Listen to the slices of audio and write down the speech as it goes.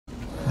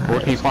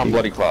keep on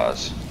bloody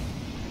claws.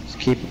 Let's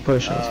keep it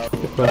pushing. Let's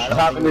keep it pushing.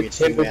 Top in the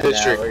Timber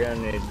District. We're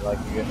gonna need like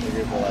a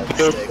group of like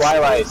Kill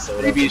Twilights,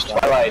 previous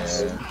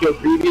Twilights. Kill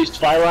previous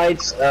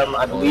Twilights,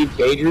 I believe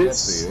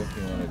Daedrus.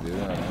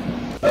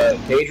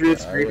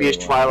 Daedrus, previous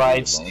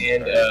Twilights,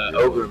 and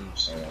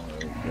Ograms.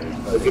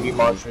 They'll give you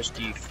monstrous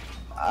teeth.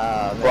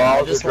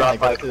 I just want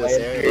to go through this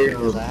area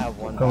because I have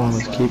one. Come on,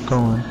 let's keep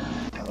going.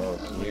 Oh,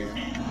 here.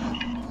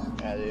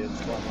 Yeah, dude,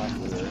 it's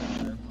one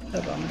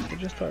left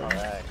of it.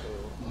 Alright,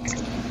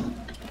 cool.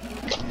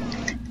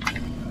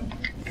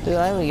 Dude,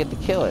 I didn't even get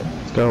to kill it.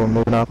 Let's go. We're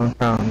moving out on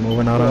crown.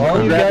 Moving out on All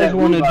crown. you guys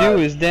want to do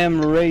is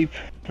damn rape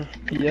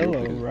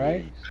Yellow,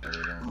 right?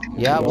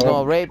 Yeah, we're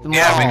gonna rape them all.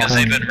 Yeah, because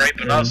they've been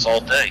raping us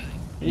all day.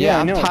 Yeah,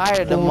 I know. I'm tired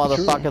of them That's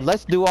true. motherfuckers.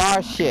 Let's do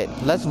our shit.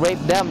 Let's rape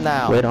them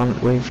now. Wait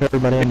for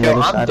everybody on the Yo,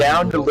 other I'm side.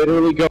 down to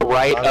literally go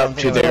right up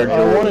to their I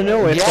door. want to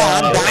know if Yeah,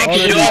 I'm down. Make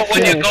sure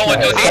when you go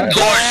into these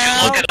doors,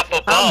 you look it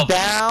up I'm above,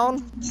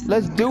 down.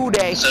 Let's do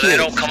that so they shit.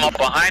 don't come up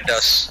behind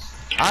us.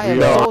 I am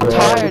No, so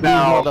tired of these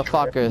now,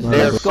 motherfuckers.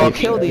 They're Let's go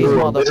kill these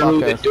literally the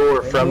motherfuckers.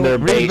 door from their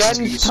base.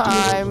 Revenge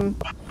time.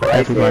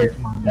 Right there.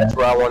 That's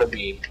where I want to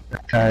be.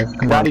 Guys,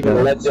 come Not on, even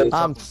guys. let them.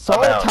 I'm so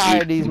come out.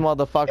 tired of these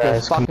motherfuckers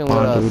Guys, come fucking with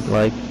on, us. dude.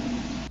 Like,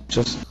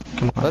 just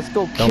come on. Let's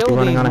go Don't be kill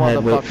running these on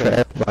ahead. Wait for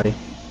motherfuckers. everybody.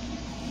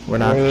 We're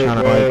not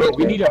trying to like.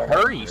 We need to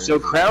hurry. So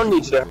Crown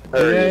needs to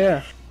hurry.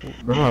 Yeah.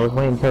 No, I was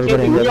waiting for Yeah,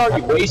 everybody. we to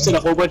already wasted a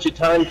whole bunch of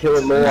time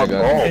killing more on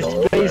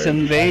balls. Base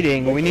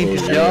invading. We need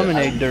to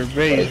dominate their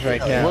base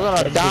right now. We're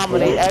gonna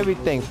dominate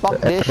everything.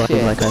 Fuck this Everybody,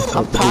 shit. like I I'm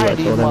told tired of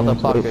you, these I told them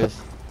to motherfuckers.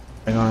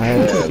 Bring on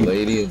ahead.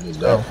 lady of the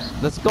dog.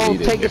 Let's go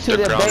take it to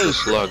their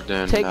base.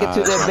 Take it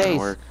to their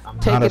base.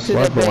 Take Not a it to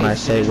their slug, but when I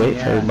base. say wait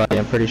for everybody,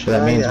 I'm pretty sure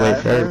that means wait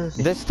for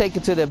everybody. Let's take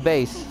it to their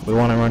base. We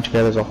want to run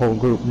together as a whole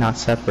group, not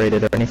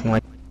separated or anything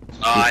like that.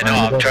 I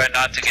know, I'm trying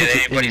not to get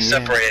anybody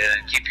separated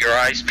and keep your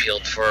eyes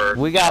peeled for...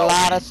 We got a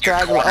lot of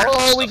stragglers.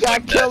 Oh, we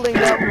got killing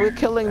them. We're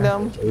killing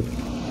them.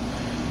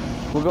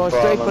 We're going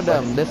straight for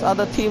them. This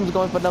other team's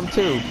going for them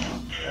too.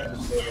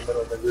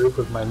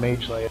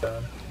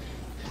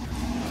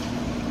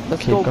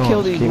 Let's go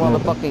kill these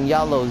motherfucking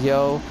yellows,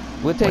 yo.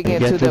 We're taking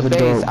it to the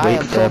base. I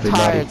am so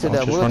tired to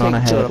them. We're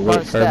gonna take it to the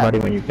front step.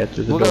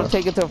 We're gonna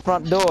take it to the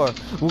front door.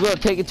 We're gonna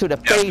take it to the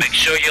Yeah, face. make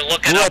sure you're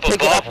looking We're up gonna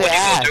take it above up when their you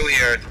ass. go through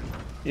here.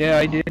 Yeah,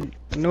 I did.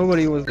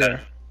 Nobody was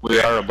there. We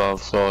are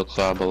above, so it's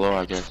below,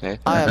 I guess, eh?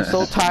 I am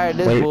so tired of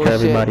this Wait bullshit. for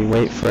everybody,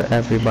 wait for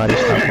everybody.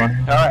 Stop running.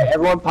 Alright,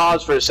 everyone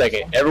pause for a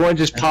second. Everyone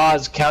just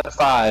pause, count to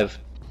 5.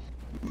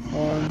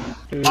 1,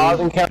 2, Pause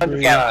and count to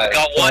 5. Yeah, we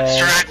got one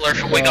straggler.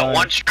 We got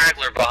one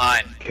straggler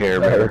behind. Care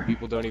better.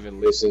 People don't even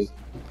listen.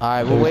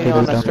 Alright, we're waiting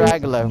on the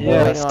straggler. We're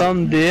Yeah, waiting on-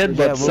 some did, Yeah,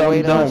 but we're some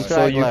waiting on don't.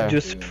 So you straggler.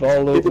 just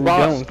follow Get the who boss.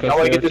 don't, Y'all because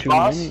wanna there get are this too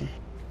boss? many.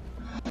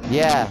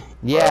 Yeah.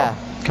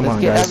 Come Let's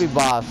on, get guys. every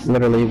boss.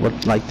 Literally,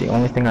 what like the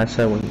only thing I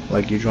said when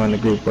like you joined the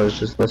group was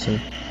just listen. Yo,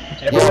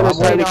 Everyone I'm is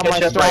trying waiting to on my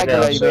catch up right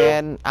now, straggler, so-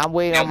 man. I'm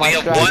waiting Yeah, on my we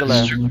have straggler.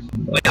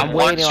 we have I'm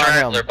one waiting on him.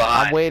 straggler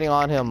behind. I'm waiting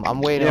on him.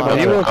 I'm waiting Yeah, on but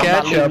he him. will I'm not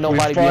catch leaving up. We're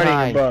nobody fighting a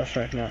behind. boss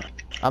right now.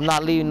 I'm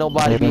not leaving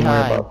nobody Don't even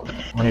worry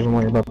behind. don't even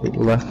worry about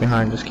people left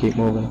behind. Just keep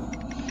moving.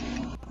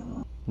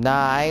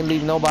 Nah, I ain't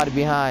leaving nobody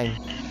behind.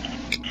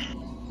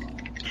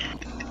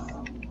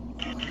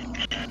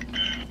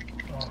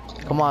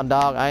 Come on,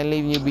 dog. I ain't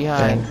leaving you Dang,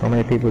 behind. so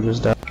many people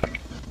just died.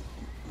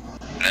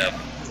 Yeah.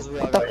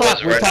 What the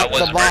fuck? We I talked the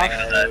wasn't ready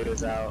boss for that. He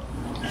was out.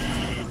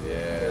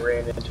 Yeah.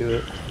 Ran into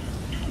it.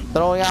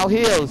 throwing out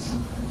heels.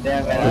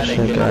 Damn, man, I Push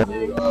didn't that get guy.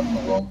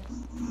 it.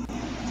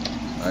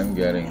 I'm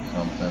getting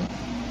something.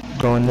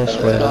 Going this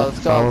way. Let's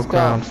go, Follow let's go.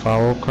 crown.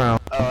 Follow crown.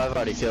 Oh, I've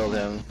already killed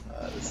him.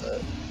 That's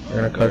it.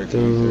 We're gonna cut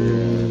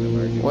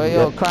through. Wait, Yep,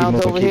 yo, keep Crown's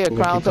moving, over keep here.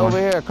 moving, Crown's keep over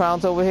going. here.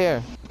 Crown's over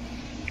here.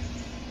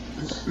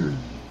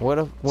 Where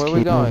are we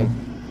keep going?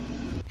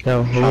 moving.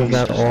 Yo, who is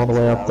that all the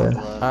way up there?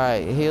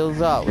 Alright,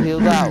 heels out,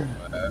 heels out.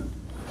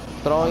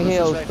 Throwing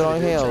heels,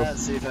 throwing heels.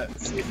 See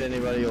if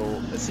anybody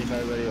will. See if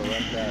everybody will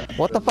rent that.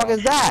 What the fuck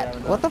is that?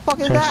 What the fuck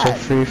is Change to that?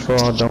 free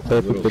fall. Don't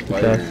pay for Little 50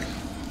 fighters. cash.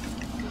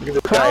 Look at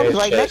the Crown guy is in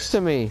right his next chest.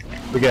 to me.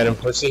 We got him.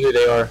 Let's see who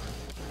they are.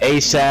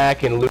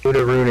 ASAC and Luna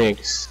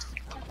Runix.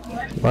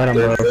 Let him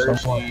They're go.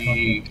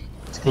 thirsty.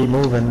 Keep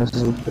moving. This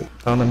is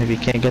tell them if you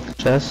can't get the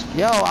chest.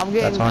 Yo, I'm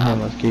getting. That's on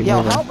him. Let's keep Yo,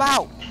 moving. help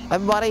out!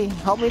 Everybody,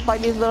 help me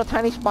fight these little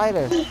tiny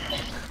spiders.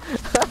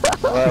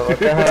 Well, what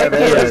the hell are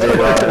they?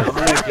 I'm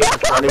gonna get in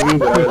front of you,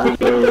 but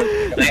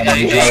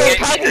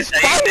Tiny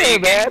spider,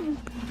 man!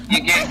 You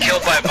getting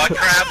killed by a mud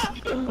crab?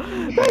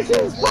 That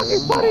shit is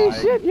fucking funny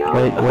as shit, yo!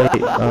 Wait.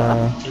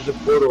 there's a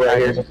portal right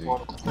here.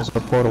 There's a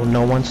portal.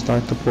 No one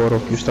start the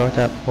portal. If you start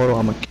that portal,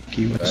 I'm gonna kick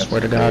you. I That's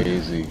swear to God.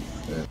 crazy.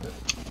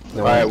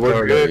 Alright,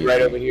 we're good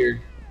right over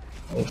here.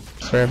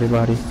 For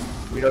everybody.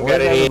 We don't Where's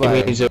got any everybody?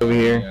 enemies over I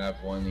here. have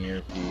one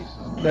earpiece.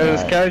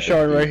 There's a sky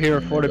shard right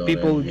here for the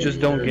people who just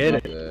don't get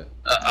it.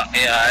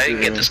 Yeah, I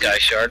didn't get this guy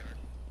shard.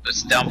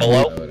 It's down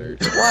below.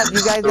 What?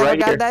 You guys never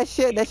got that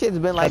shit? That shit's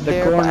been like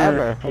there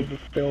forever. Of the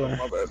pillar.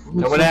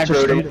 No one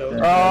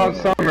aggroed. Oh,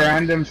 some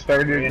random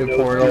started the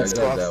portal. This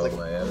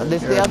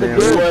the other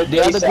group. The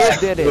other group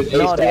did it.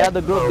 No, the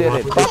other group did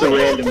it. It's a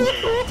random.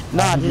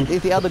 Nah,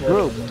 it's the other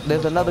group.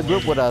 There's another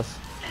group with us.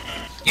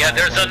 Yeah,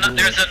 there's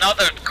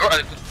another group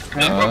of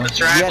Yeah,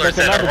 stragglers there's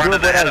that are another running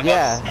group with ahead us. of us.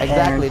 Yeah,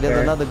 exactly. There's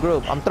another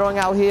group. I'm throwing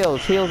out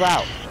heals. Heals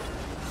out.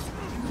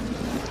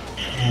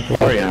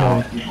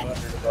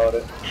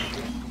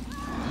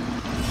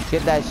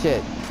 Get that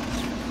shit.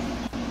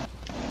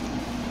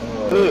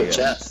 Ooh,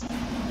 chest.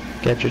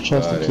 Get your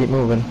chest and keep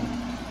moving.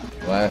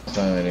 Last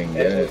time I didn't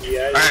get it.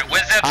 Alright,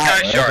 where's that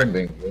sky shark?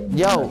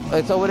 Yo,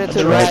 it's over there to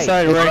the right right.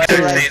 side, It's right to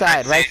the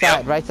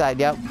side. right side,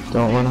 yep.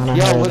 Don't run on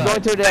Yo, ahead. we're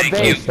going to their Thank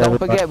base. you. Don't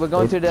forget, we're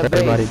going to their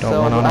Everybody base. don't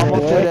So run we're on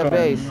almost to ahead. their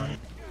base.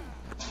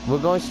 We're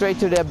going straight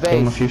to their Give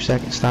him a base. few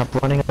seconds. Stop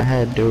running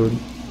ahead, dude.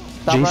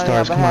 Stop running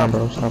G-stars, up come on, ahead.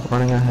 bro. Stop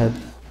running ahead.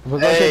 We're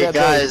going to their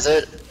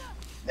base.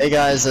 Hey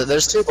guys,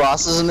 there's 2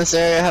 bosses in this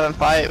area having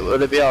fight.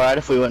 Would it be alright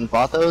if we went and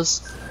fought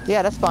those?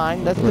 Yeah, that's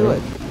fine. Let's do it.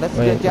 That's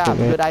a good job.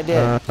 Good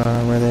idea.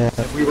 Where they at?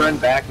 If we run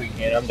back, we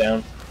can. I'm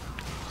down.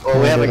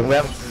 Well,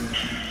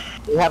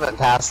 we haven't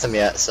passed them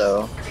yet,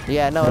 so.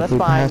 Yeah, no, If that's we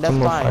fine. pass them,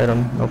 That's we'll fight fine.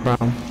 them. No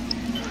problem.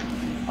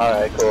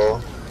 Alright,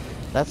 cool.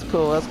 That's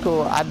cool. That's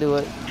cool. I do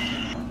it.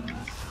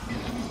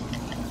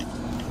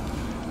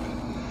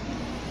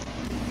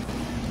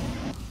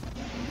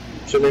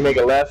 Should we make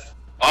a left?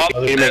 Oh,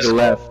 We make a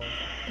left.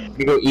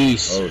 We go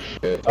east. Oh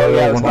shit. Oh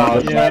yeah, it's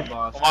boss. Come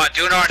on,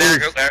 do an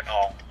aggro there.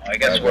 Oh, I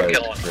guess That we're guy's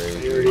killing.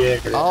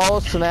 crazy. Oh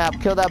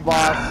snap! Kill that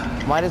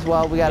boss. Might as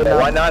well. We got Yeah,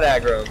 why enough. not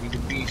aggro? He's a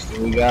beast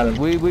and we got him.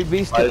 We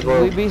beast Might as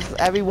well. we beast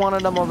every one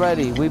of them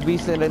already. We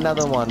beasted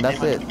another one.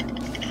 That's it.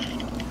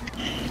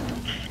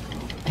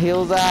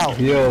 Heals out.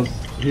 Heals.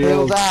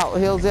 Heals out.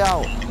 Heals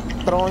out.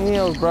 Throwing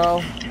heals,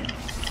 bro.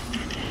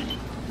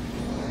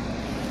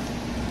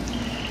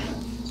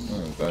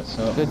 Oh, got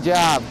some. Good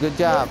job. Good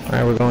job.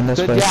 Alright, we're going this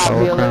Good way. job, Follow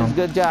healers. crown.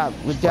 Good job.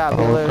 Good job,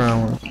 Follow healers.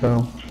 crown. Let's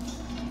go.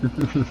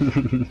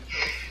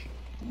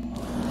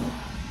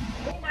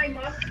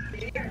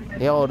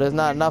 Yo, there's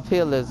not enough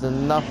healers. There's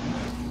enough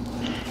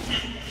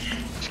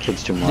This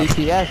kid's too much.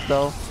 DPS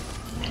though.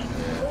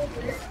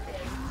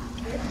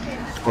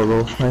 We'll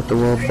go fight the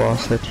world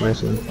boss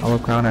situation. Follow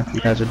crown after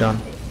you guys are done.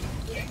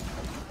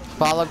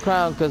 Follow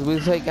crown, cause we're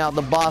taking out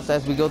the boss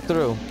as we go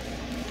through.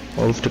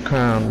 Move to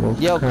crown.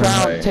 Move Yo, to crown.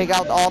 crown, Right. take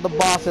out all the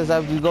bosses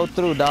as we go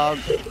through, dog.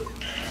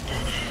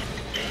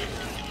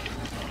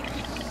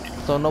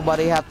 So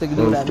nobody have to do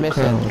Move that to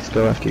mission. crown. Let's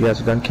go after you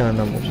guys are done killing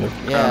them. We'll move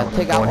to Yeah, crown.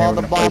 take Go out in here all the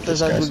and fight bosses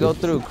this guy. as we go See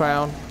through,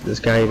 crown. this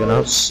guy even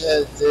up.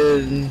 Shit,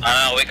 dude.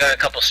 I know, we got a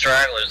couple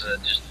stragglers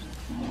that just.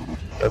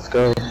 Let's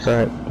go. It's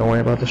alright. Don't worry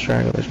about the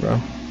stragglers, bro.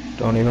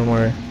 Don't even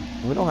worry.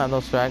 We don't have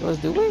no stragglers,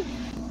 do we?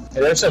 Hey,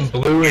 there's some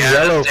blue and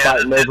yellow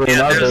fighting over in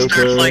our base. there's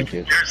dude.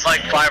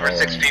 like 5 or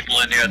 6 people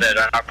in here that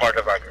are not part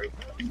of our group.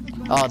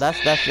 Oh,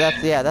 that's no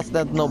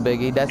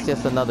biggie. That's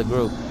just another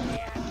group.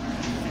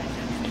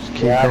 Just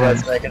keep Yeah, going.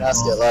 that's making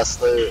us get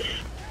less loot.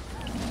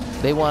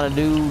 They want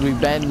to do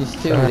revenge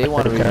too. Alright, They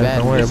want to guys,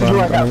 don't worry revenge.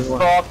 about This is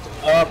like I it.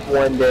 fucked up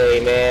one day,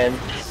 man.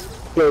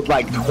 Killed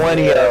like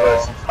 20 of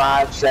us in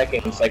 5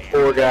 seconds, like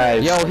 4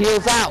 guys. Yo,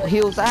 heals out.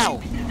 Heals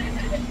out.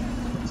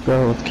 Let's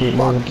go. Let's keep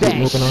moving. Keep That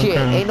moving on shit.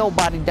 crown. Ain't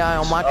nobody dying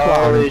on my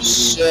Holy clock.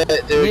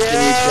 shit, dude. Yo.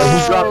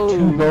 Who dropped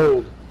 2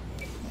 gold?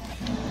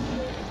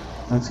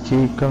 Let's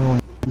keep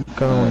going. Keep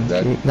going.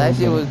 That- Keep That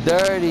shit moving. was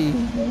dirty.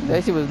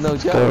 That shit was no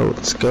Let's joke. go.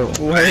 Let's go.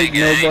 Wait,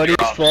 Yeah, you nobody's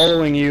dropped.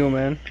 following you,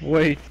 man.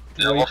 Wait.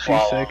 Yeah, Wait we'll 2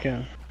 follow.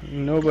 seconds.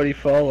 Nobody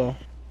follow.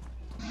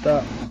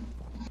 Stop.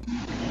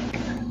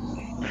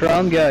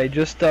 Crown guy,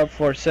 just stop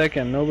for a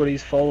second.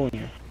 Nobody's following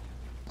you.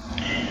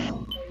 Yeah,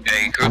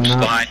 your group's I'm not-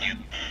 behind you.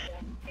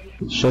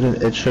 It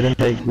shouldn't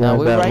take No,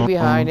 we're that right long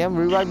behind him.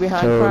 We're right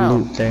behind to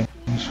Crown. loot things.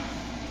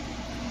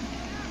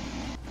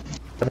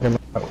 Let him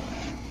out.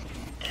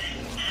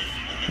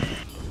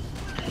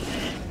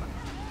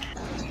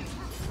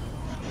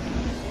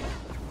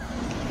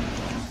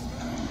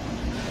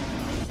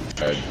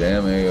 God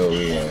damn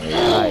AoE.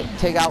 Alright,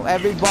 take out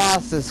every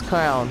boss's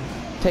Crown.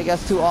 Take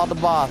us to all the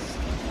boss.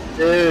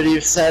 Dude,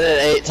 you've said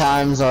it 8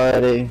 times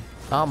already.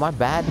 Oh, my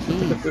bad,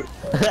 Heath.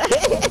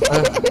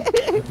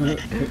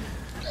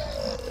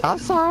 I'm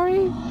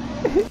sorry.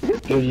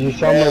 Dude, you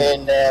sound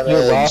like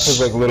your Ross is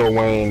like Little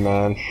Wayne,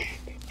 man.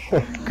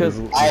 Cause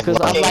I I'm fucking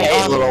like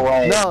hate Lil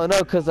Wayne.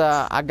 no, cause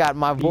I got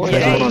my voice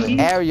Yeah. on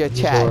area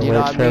chat, you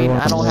know what I mean?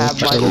 I don't have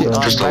my shit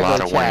on Just a lot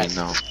regular of Wayne, chat.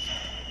 though.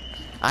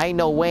 I ain't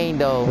no Wayne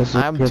though. This is-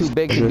 I'm this- too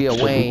big to be a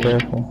just Wayne.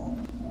 careful.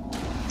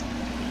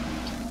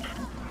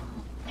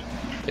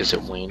 Is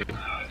it Wayne?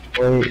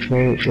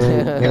 Wait.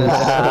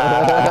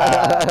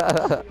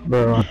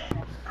 Bro,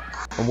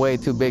 I'm way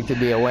too big to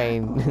be a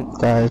Wayne.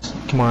 guys,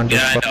 come on,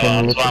 just Yeah, I know,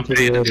 fucking that's why I'm listen to the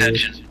paying audio.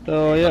 attention.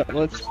 So yeah,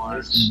 let's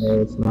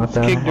No, it's not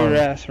that kick hard.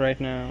 their ass right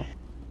now.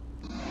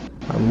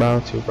 I'm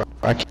about to, bro.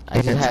 I I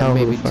can't just had tell who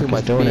maybe the fuck too is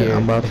much doing it. beer.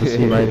 I'm about to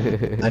see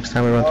right next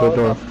time we run through a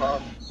door.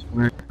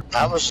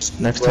 I was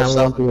Next time we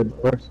run through a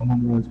door,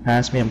 someone runs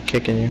past me, I'm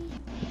kicking you.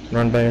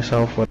 Run by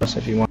yourself with us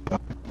if you want.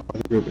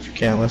 Group if you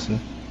can't listen.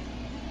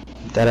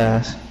 Dead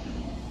ass.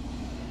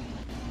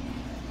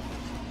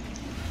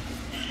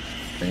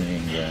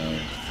 Training ground.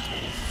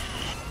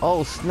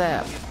 Oh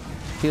snap!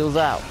 Heals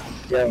out.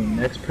 Yo,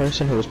 next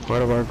person who is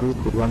part of our group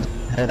who runs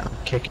ahead, I'm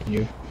kicking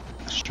you.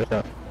 Straight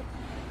up.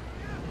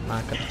 I'm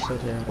not gonna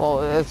sit here.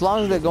 Well, as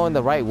long as they're going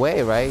the right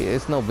way, right?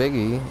 It's no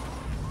biggie.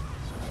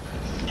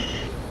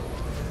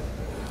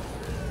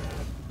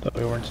 Thought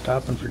we weren't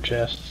stopping for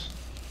chests.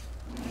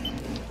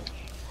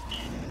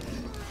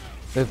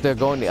 If they're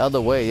going the other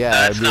way, yeah,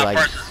 That's it'd be not like.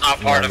 person's not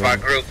part of our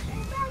group.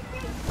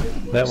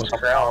 That was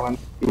Crown.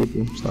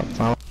 Stop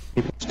following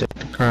people. Stick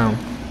to crown.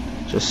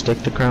 Just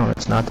stick to crown.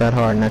 It's not that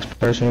hard. Next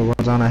person who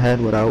runs on ahead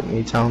without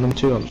me telling them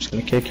to, I'm just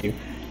gonna kick you.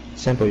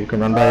 Simple. You can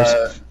run by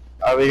yourself.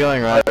 Are we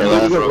going right or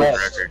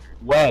left?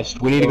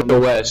 West. We need to go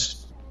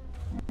west.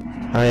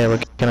 Oh yeah, we're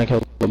gonna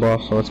kill the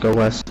boss, so let's go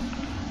west.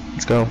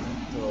 Let's go.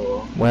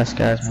 West,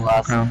 guys.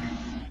 Crown.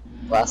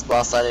 Last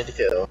boss I need to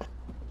kill.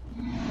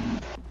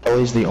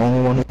 Jolly's the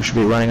only one who should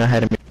be running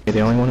ahead of me. The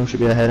only one who should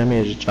be ahead of me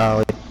is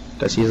Jolly,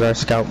 because he's our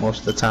scout most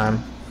of the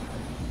time.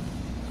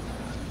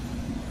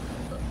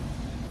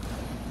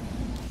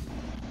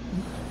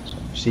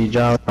 See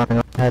Jolly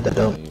running ahead, that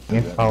don't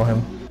you follow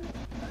him.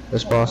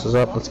 This boss is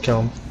up, let's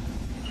kill him.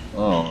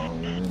 Oh,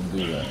 we didn't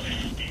do that.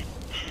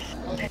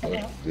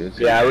 This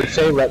Yeah, I would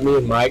say let me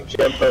and Mike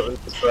jump out in the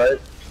front.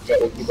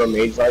 We'll keep our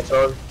mage lights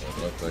on.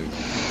 look like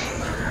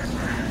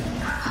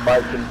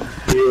Mike can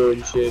heal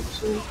and shit,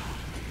 so...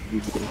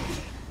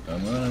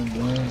 I'm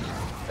gonna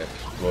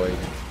exploit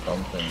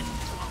something,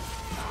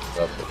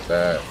 stuff like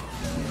that,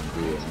 and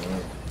do a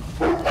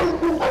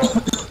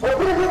move.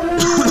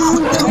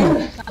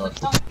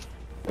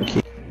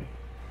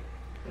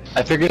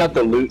 I figured out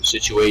the loot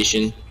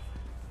situation.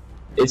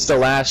 It's the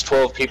last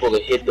 12 people to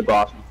hit the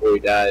boss before he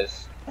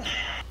dies.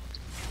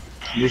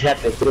 You just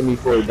have to hit him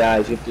before he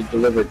dies. You have to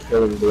deliver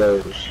killing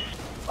blows.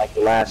 Like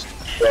the last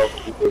 12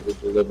 people to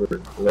deliver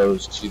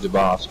blows to the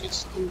boss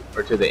gets the loot,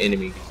 or to the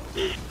enemy gets the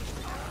loot.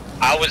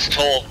 I was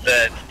told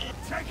that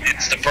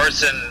it's the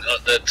person,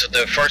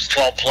 the first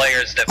 12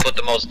 players that put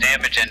the most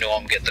damage into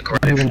them get the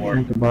credit for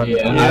it.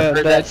 Yeah, I've heard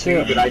that that's too,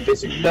 it. but I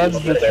disagree. That's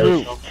the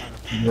truth.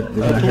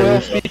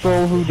 12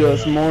 people who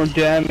does more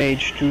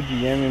damage to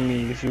the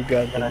enemies who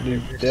got the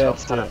loot.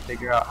 That's it.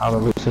 Figure out how the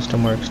loot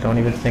system works, don't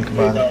even think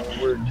about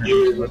it. We're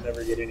healers would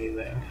never get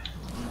anything.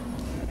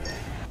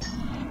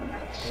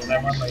 When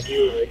I run my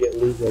healer, I get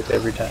loot like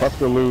every time. Fuck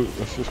the loot,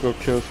 let's just go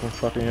kill some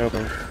fucking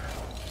others.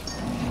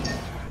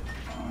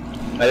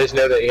 I just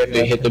know that you have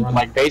to hit the,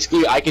 like,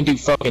 basically I can do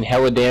fucking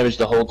hella damage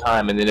the whole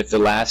time, and then if the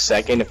last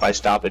second, if I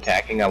stop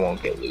attacking, I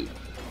won't get loot.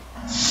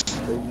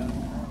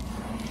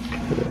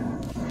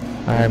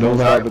 Alright, move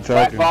out.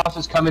 That boss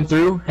is coming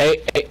through.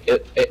 Hey,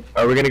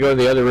 are we gonna go to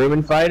the other room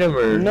and fight him,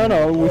 or?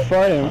 No, we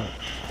fight him.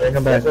 Bring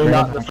him back, Definitely bring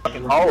not him in back. the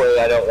fucking hallway,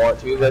 I don't want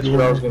to. That's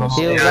what I was gonna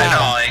say. Yeah,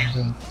 I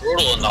know, he's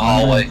brutal in the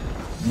hallway.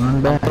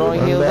 Run back, throwing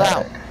run heals back.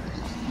 out.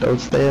 Don't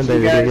stand there,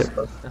 You you guys-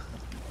 idiot.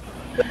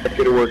 That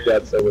could've worked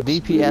out so much.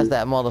 DPS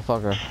that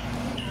motherfucker.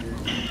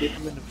 Keep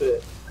him in the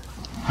pit.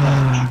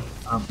 I'm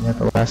at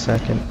the last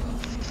second.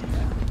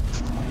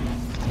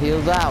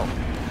 Heals out.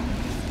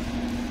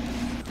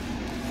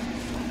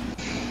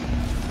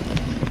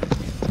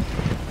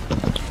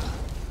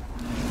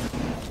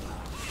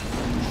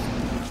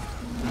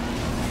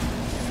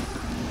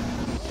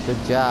 Good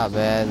job,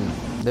 man.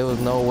 There was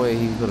no way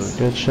he could have.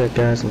 Good shit,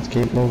 guys. Let's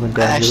keep moving. I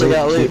Grab actually your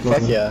got loot, loot, keep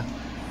fuck moving. yeah.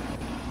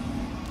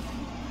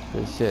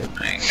 Good shit.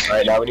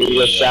 Alright, now we need to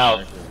go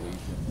south.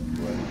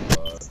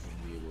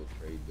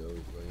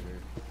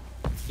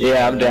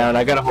 Yeah, I'm down.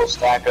 I got a whole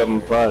stack of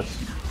them plus.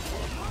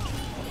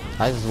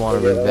 I just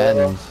want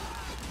revenge.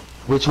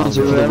 Which I don't ones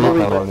give are a fuck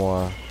we?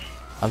 anymore.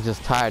 I'm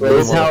just tired of Well,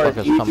 these this Howard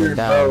motherfuckers coming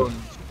down.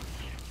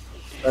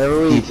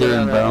 Ether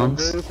and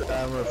Bones.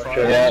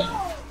 Yeah.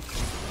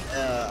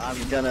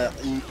 I'm gonna,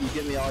 you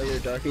give me all your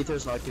dark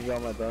ethers and I'll give you all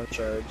my bone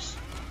shards.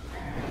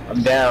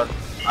 I'm down.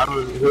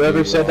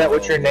 Whoever said that,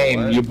 what's your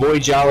name? Your boy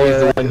Jolly is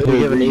the one We who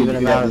give an agreed even to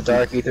amount that. of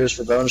dark ethers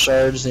for bone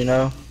shards, you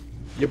know?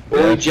 Your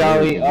boy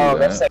Jolly, oh,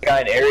 that's that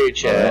guy in area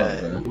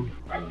chat.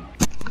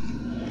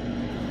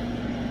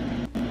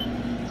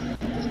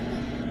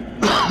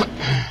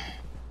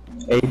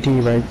 AD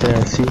right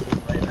there, see?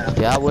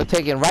 Yeah, we're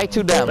taking right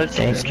to them. Let's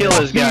kill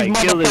this guy,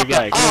 kill this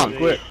guy, come on,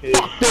 quick.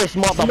 Fuck this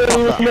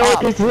motherfucker. Take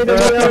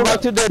it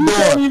right to their door.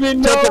 Take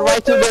it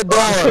right to their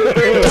door. Take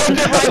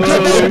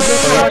it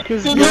right to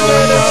their door.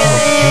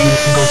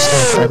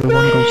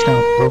 Everyone go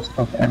stealth, go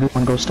stealth,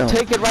 everyone go stealth.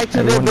 Take it right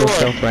to their Everyone go door.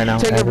 stealth right now.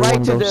 Take it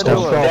right to their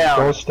door.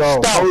 Down.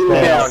 Stop.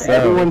 Down.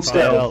 Everyone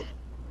stealth.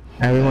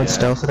 Everyone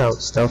stealth it out,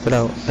 stealth it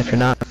out. If you're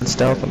not in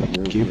stealth, I'm gonna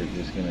kick you.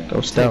 Go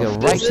Take stealth, it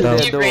go right to stealth.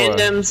 their door.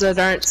 Randoms that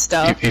aren't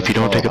stealth. If you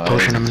don't take a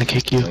potion, I'm gonna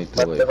kick you. Stay up,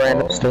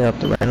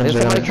 the randoms There's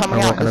are somebody gonna coming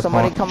out. There's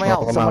somebody coming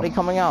out. them Somebody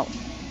coming out.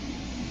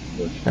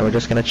 And we're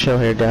just gonna chill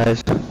here,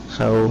 guys. We're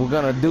So,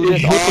 gonna do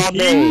this all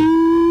day.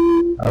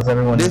 How's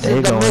everyone's This day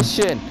is the going?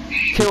 mission.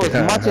 Kill as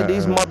much of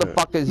these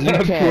motherfuckers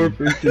you can.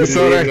 You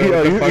saw that?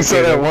 You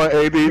saw that one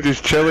AD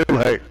just chilling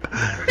like.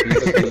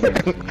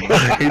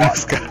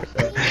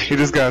 he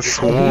just got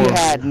swarmed. He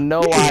had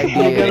no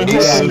idea. He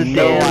had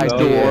no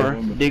idea.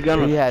 They're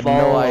gonna He had fall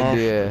no off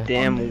idea. the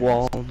damn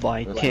wall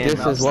by 10,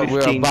 This is what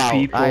we're 15 about.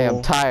 people. I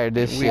am tired of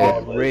this We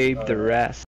shit. raped the rest.